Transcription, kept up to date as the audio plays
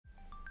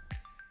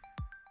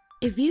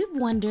If you've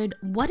wondered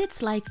what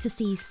it's like to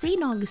see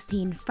St.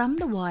 Augustine from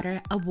the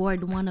water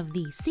aboard one of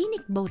the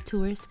scenic boat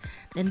tours,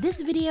 then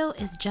this video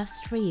is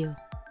just for you.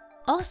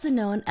 Also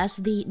known as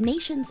the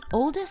nation's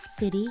oldest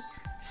city,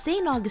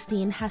 St.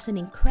 Augustine has an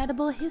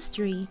incredible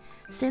history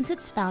since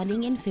its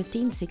founding in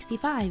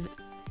 1565.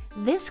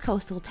 This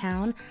coastal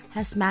town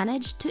has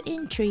managed to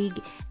intrigue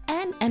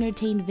and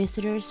entertain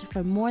visitors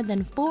for more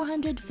than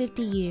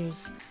 450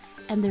 years,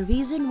 and the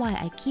reason why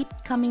I keep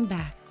coming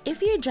back.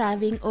 If you're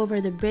driving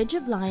over the Bridge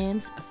of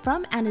Lions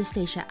from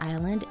Anastasia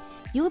Island,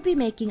 you'll be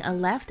making a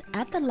left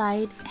at the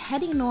light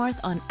heading north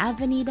on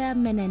Avenida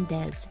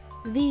Menendez.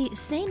 The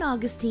St.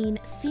 Augustine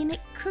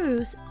Scenic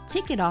Cruise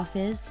ticket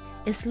office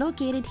is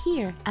located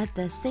here at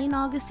the St.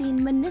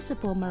 Augustine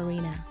Municipal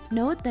Marina.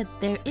 Note that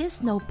there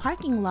is no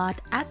parking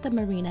lot at the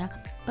marina,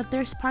 but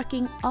there's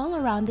parking all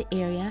around the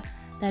area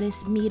that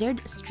is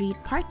metered street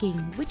parking,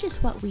 which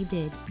is what we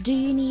did. Do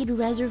you need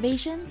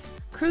reservations?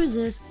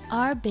 Cruises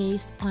are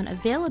based on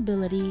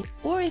availability,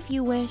 or if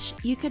you wish,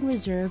 you can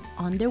reserve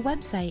on their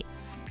website.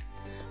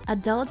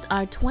 Adults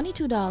are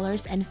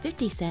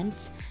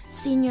 $22.50,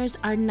 seniors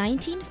are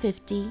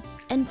 $19.50,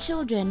 and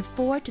children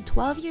 4 to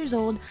 12 years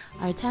old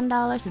are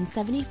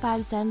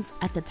 $10.75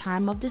 at the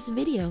time of this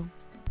video.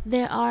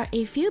 There are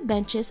a few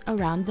benches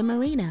around the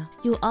marina.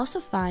 You'll also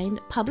find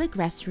public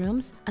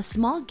restrooms, a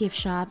small gift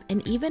shop,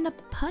 and even a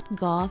putt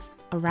golf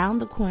around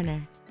the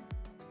corner.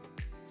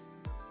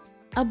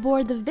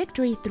 Aboard the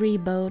Victory 3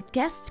 boat,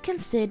 guests can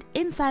sit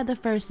inside the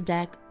first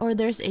deck, or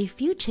there's a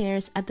few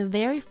chairs at the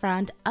very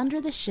front under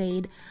the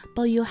shade,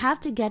 but you'll have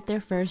to get there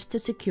first to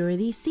secure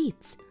these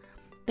seats.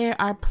 There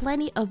are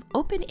plenty of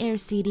open-air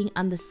seating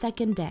on the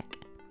second deck.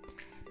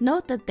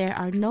 Note that there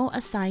are no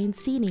assigned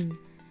seating.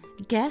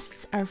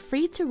 Guests are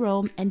free to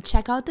roam and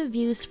check out the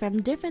views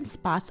from different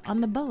spots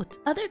on the boat.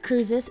 Other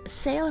cruises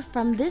sail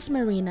from this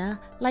marina,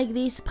 like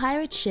these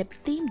pirate ship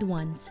themed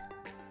ones.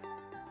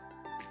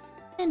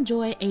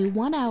 Enjoy a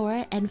 1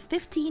 hour and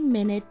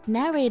 15-minute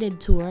narrated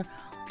tour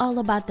all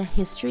about the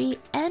history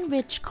and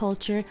rich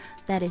culture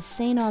that is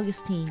St.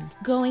 Augustine.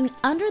 Going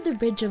under the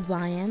Bridge of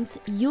Lions,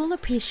 you'll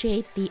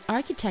appreciate the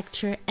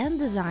architecture and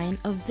design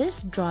of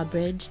this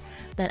drawbridge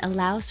that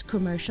allows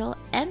commercial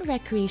and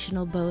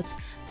recreational boats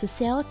to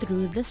sail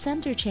through the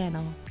center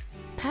channel.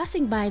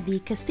 Passing by the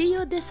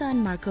Castillo de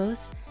San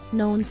Marcos,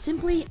 known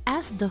simply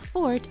as the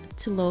Fort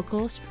to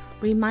locals,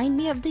 remind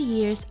me of the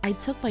years I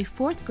took my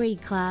 4th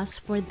grade class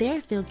for their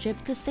field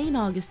trip to St.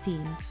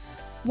 Augustine.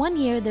 One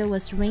year there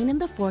was rain in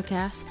the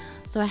forecast,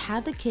 so I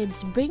had the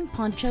kids bring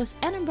ponchos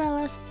and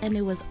umbrellas, and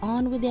it was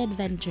on with the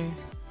adventure.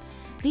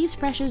 These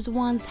precious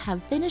ones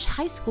have finished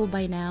high school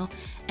by now,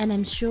 and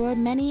I'm sure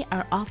many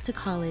are off to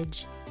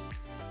college.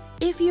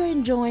 If you're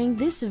enjoying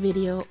this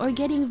video or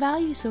getting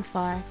value so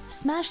far,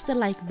 smash the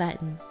like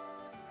button.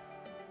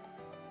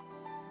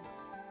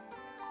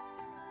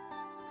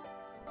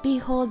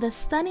 Behold the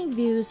stunning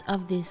views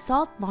of the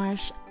salt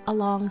marsh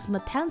along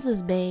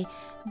Matanzas Bay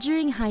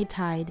during high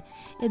tide.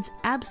 It's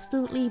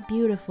absolutely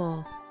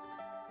beautiful.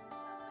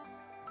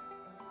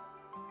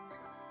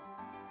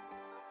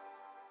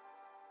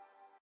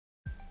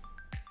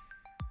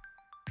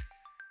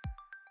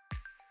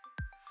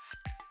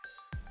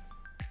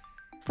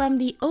 From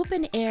the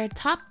open-air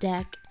top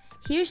deck,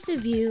 here's the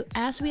view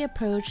as we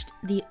approached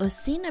the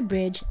Osina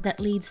Bridge that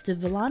leads to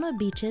Villano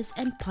Beaches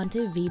and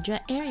Ponte Vedra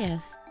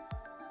areas.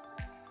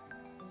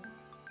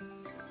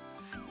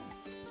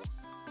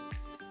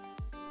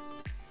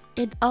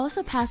 It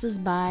also passes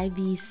by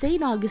the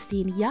St.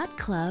 Augustine Yacht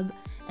Club,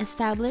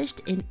 established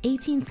in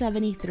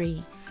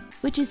 1873,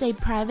 which is a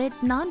private,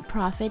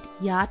 non-profit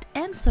yacht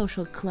and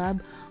social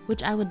club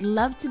which I would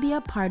love to be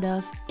a part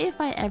of if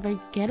I ever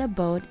get a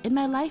boat in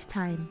my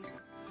lifetime.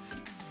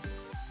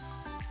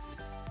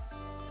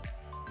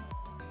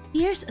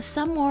 Here's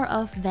some more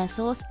of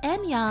vessels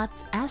and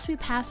yachts as we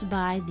pass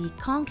by the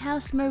Conch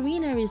House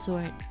Marina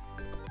Resort.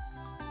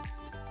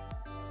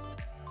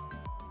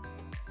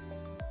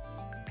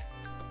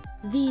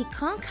 The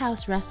Conch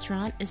House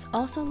restaurant is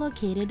also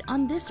located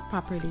on this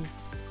property.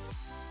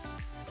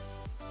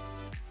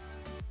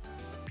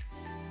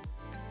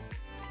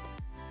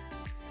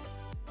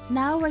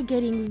 Now we're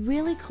getting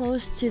really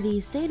close to the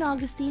St.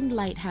 Augustine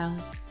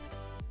Lighthouse.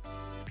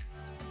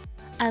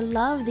 I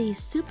love these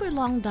super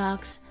long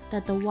docks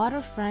that the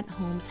waterfront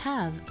homes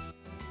have.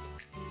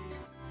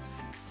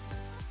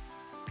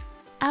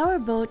 Our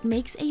boat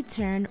makes a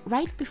turn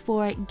right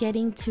before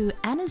getting to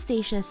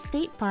Anastasia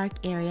State Park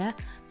area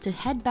to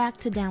head back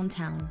to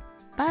downtown.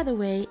 By the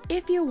way,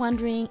 if you're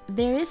wondering,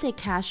 there is a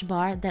cash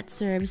bar that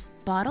serves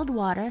bottled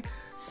water,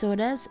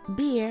 sodas,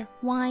 beer,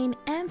 wine,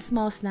 and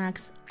small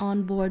snacks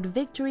on board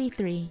Victory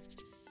 3.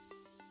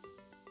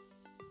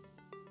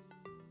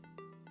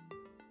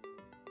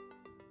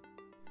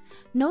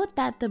 Note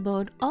that the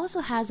boat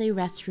also has a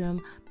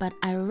restroom, but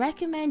I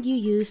recommend you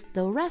use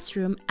the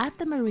restroom at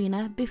the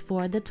marina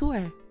before the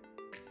tour.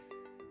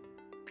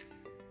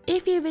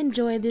 If you've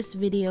enjoyed this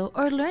video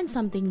or learned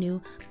something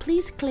new,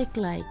 please click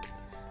like.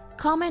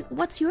 Comment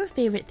what's your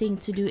favorite thing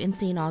to do in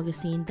St.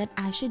 Augustine that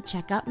I should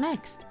check out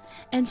next.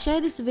 And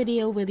share this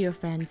video with your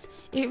friends.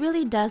 It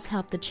really does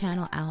help the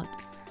channel out.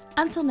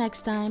 Until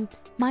next time,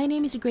 my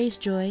name is Grace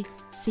Joy.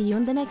 See you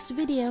in the next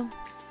video.